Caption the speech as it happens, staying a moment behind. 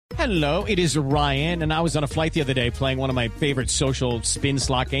Hello, it is Ryan, and I was on a flight the other day playing one of my favorite social spin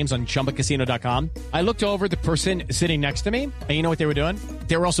slot games on ChumbaCasino.com. I looked over at the person sitting next to me, and you know what they were doing?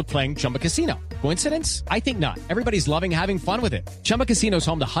 They were also playing Chumba Casino. Coincidence? I think not. Everybody's loving having fun with it. Chumba Casino is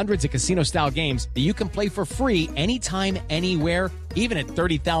home to hundreds of casino-style games that you can play for free anytime, anywhere, even at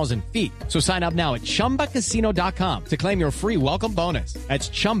 30,000 feet. So sign up now at ChumbaCasino.com to claim your free welcome bonus. That's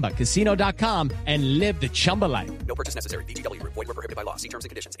ChumbaCasino.com and live the Chumba life. No purchase necessary. VGW. Void where prohibited by law. See terms and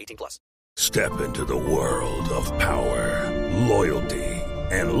conditions. 18+. Step into the world of power, loyalty,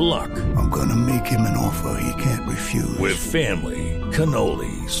 and luck. I'm gonna make him an offer he can't refuse. With family,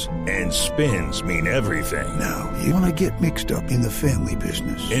 cannolis, and spins mean everything. Now, you wanna get mixed up in the family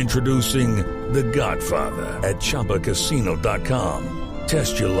business. Introducing The Godfather at ChumbaCasino.com.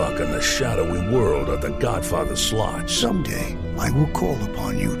 Test your luck in the shadowy world of The Godfather slot. Someday, I will call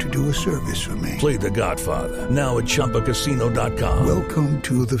upon you to do a service for me. Play The Godfather now at ChumbaCasino.com. Welcome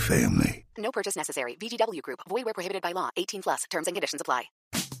to the family. No purchase necessary. VGW Group. Void where prohibited by law. 18+. Terms and conditions apply.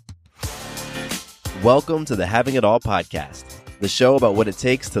 Welcome to the Having It All podcast, the show about what it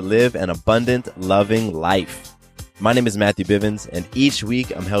takes to live an abundant, loving life. My name is Matthew Bivens, and each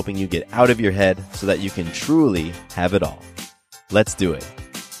week I'm helping you get out of your head so that you can truly have it all. Let's do it.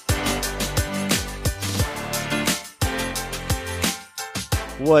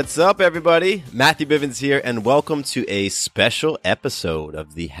 What's up, everybody? Matthew Bivens here, and welcome to a special episode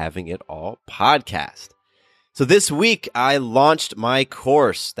of the Having It All podcast. So this week, I launched my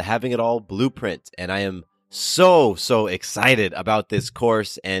course, the Having It All Blueprint, and I am so excited about this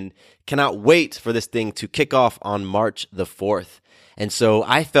course and cannot wait for this thing to kick off on March the 4th. And so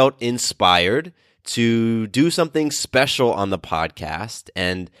I felt inspired to do something special on the podcast,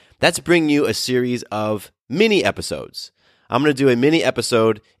 and that's bring you a series of mini episodes. I'm going to do a mini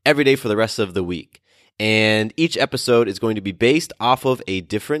episode every day for the rest of the week, and each episode is going to be based off of a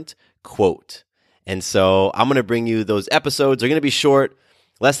different quote. And so I'm going to bring you those episodes. They're going to be short,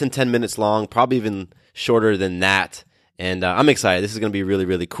 less than 10 minutes long, probably even shorter than that, and I'm excited. This is going to be really,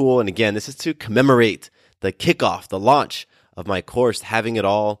 really cool, and again, this is to commemorate the kickoff, the launch of my course, Having It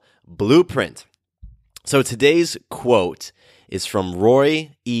All Blueprint. So today's quote is from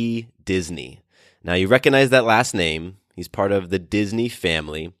Roy E. Disney. Now, you recognize that last name. He's part of the Disney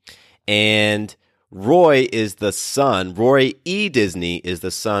family. And Roy is the son, Roy E. Disney is the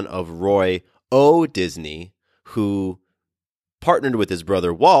son of Roy O. Disney, who partnered with his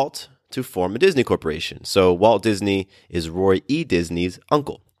brother Walt to form a Disney corporation. So Walt Disney is Roy E. Disney's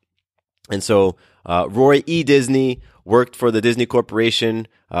uncle. And so Roy E. Disney worked for the Disney Corporation,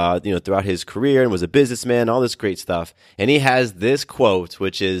 throughout his career and was a businessman, all this great stuff. And he has this quote,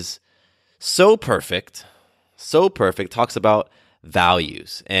 which is so perfect, talks about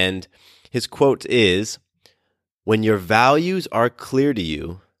values. And his quote is, "When your values are clear to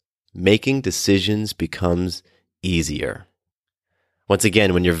you, making decisions becomes easier." Once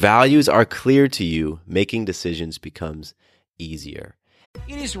again, when your values are clear to you, making decisions becomes easier.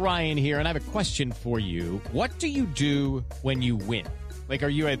 It is Ryan here, and I have a question for you. What do you do when you win? Like, are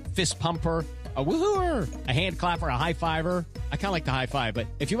you a fist pumper, a woohooer, a hand clapper, a high fiver? I kind of like the high five, but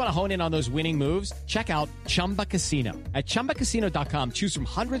if you want to hone in on those winning moves, check out Chumba Casino. At ChumbaCasino.com, choose from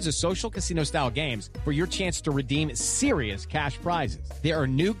hundreds of social casino-style games for your chance to redeem serious cash prizes. There are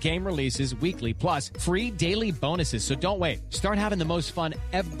new game releases weekly, plus free daily bonuses, so don't wait. Start having the most fun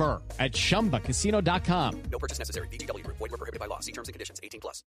ever at ChumbaCasino.com. No purchase necessary. VGW Group. Void where prohibited by law. See terms and conditions.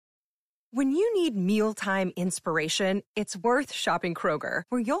 18+. When you need mealtime inspiration, it's worth shopping Kroger,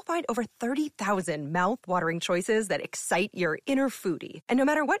 where you'll find over 30,000 mouth-watering choices that excite your inner foodie. And no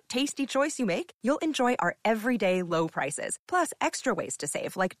matter what tasty choice you make, you'll enjoy our everyday low prices, plus extra ways to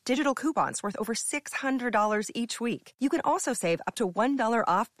save, like digital coupons worth over $600 each week. You can also save up to $1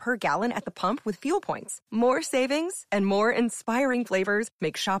 off per gallon at the pump with fuel points. More savings and more inspiring flavors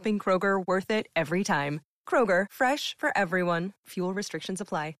make shopping Kroger worth it every time. Kroger, fresh for everyone. Fuel restrictions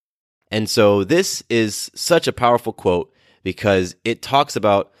apply. And so this is such a powerful quote because it talks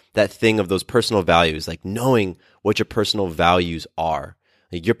about that thing of those personal values, like knowing what your personal values are.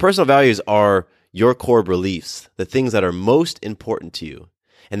 Like your personal values are your core beliefs, the things that are most important to you.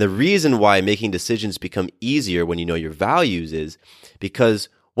 And the reason why making decisions become easier when you know your values is because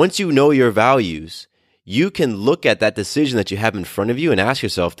once you know your values, you can look at that decision that you have in front of you and ask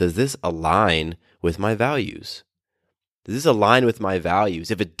yourself, does this align with my values? Does this align with my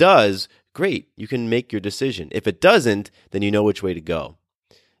values? If it does, great, you can make your decision. If it doesn't, then you know which way to go.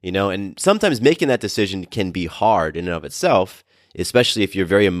 And sometimes making that decision can be hard in and of itself, especially if you're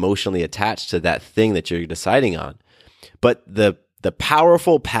very emotionally attached to that thing that you're deciding on. But the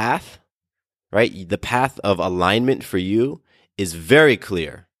powerful path, right? The path of alignment for you is very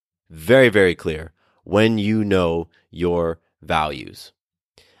clear. very, very clear when you know your values.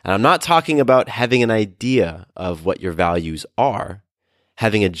 And I'm not talking about having an idea of what your values are,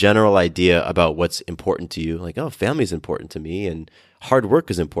 having a general idea about what's important to you, like, oh, family is important to me and hard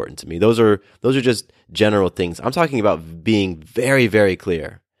work is important to me. Those are just general things. I'm talking about being very, very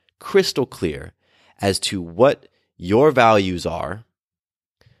clear, crystal clear as to what your values are,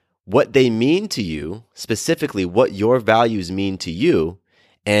 what they mean to you, specifically what your values mean to you,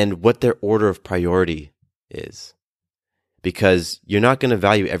 and what their order of priority is. Because you're not going to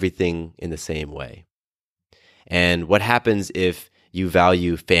value everything in the same way. And what happens if you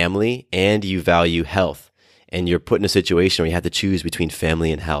value family and you value health, and you're put in a situation where you have to choose between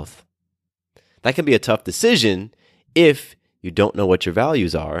family and health? That can be a tough decision if you don't know what your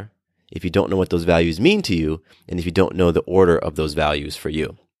values are, if you don't know what those values mean to you, and if you don't know the order of those values for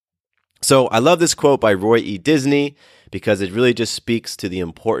you. So I love this quote by Roy E. Disney because it really just speaks to the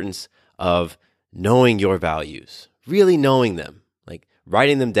importance of knowing your values, really knowing them, like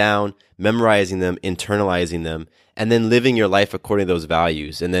writing them down, memorizing them, internalizing them, and then living your life according to those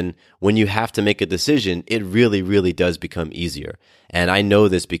values. And then when you have to make a decision, it really, really does become easier. And I know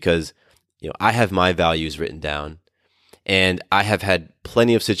this because, I have my values written down, and I have had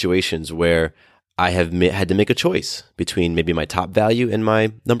plenty of situations where I have had to make a choice between maybe my top value and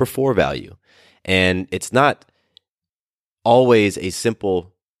my number 4 value. And it's not always a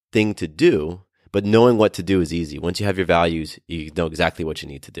simple thing to do, but knowing what to do is easy. Once you have your values, you know exactly what you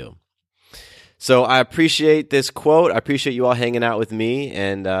need to do. So I appreciate this quote. I appreciate you all hanging out with me.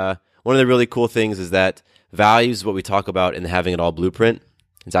 And one of the really cool things is that values is what we talk about in the Having It All Blueprint.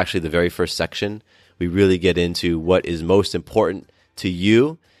 It's actually the very first section. We really get into what is most important to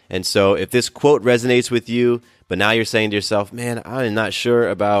you. And so if this quote resonates with you, but now you're saying to yourself, man, I'm not sure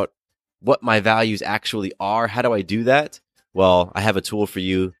about what my values actually are. How do I do that? Well, I have a tool for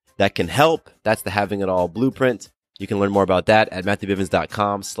you that can help. That's the Having It All Blueprint. You can learn more about that at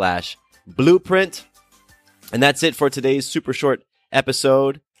MatthewBivens.com/blueprint. And that's it for today's super short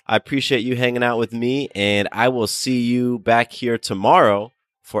episode. I appreciate you hanging out with me, and I will see you back here tomorrow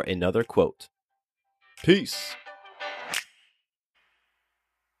for another quote. Peace.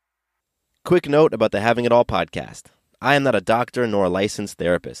 Quick note about the Having It All podcast. I am not a doctor nor a licensed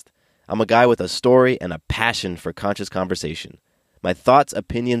therapist. I'm a guy with a story and a passion for conscious conversation. My thoughts,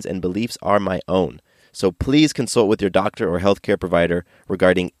 opinions, and beliefs are my own. So please consult with your doctor or healthcare provider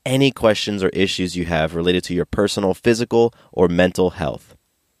regarding any questions or issues you have related to your personal, physical, or mental health.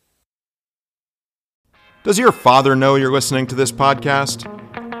 Does your father know you're listening to this podcast?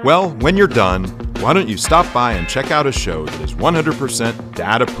 Well, when you're done, why don't you stop by and check out a show that is 100%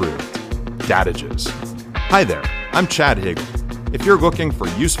 dad-approved, Dadages. Hi there, I'm Chad Higgle. If you're looking for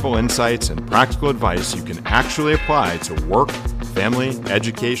useful insights and practical advice you can actually apply to work, family,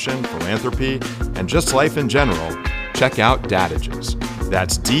 education, philanthropy, and just life in general, check out Dadages.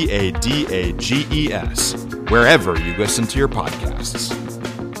 That's Dadages, wherever you listen to your podcasts.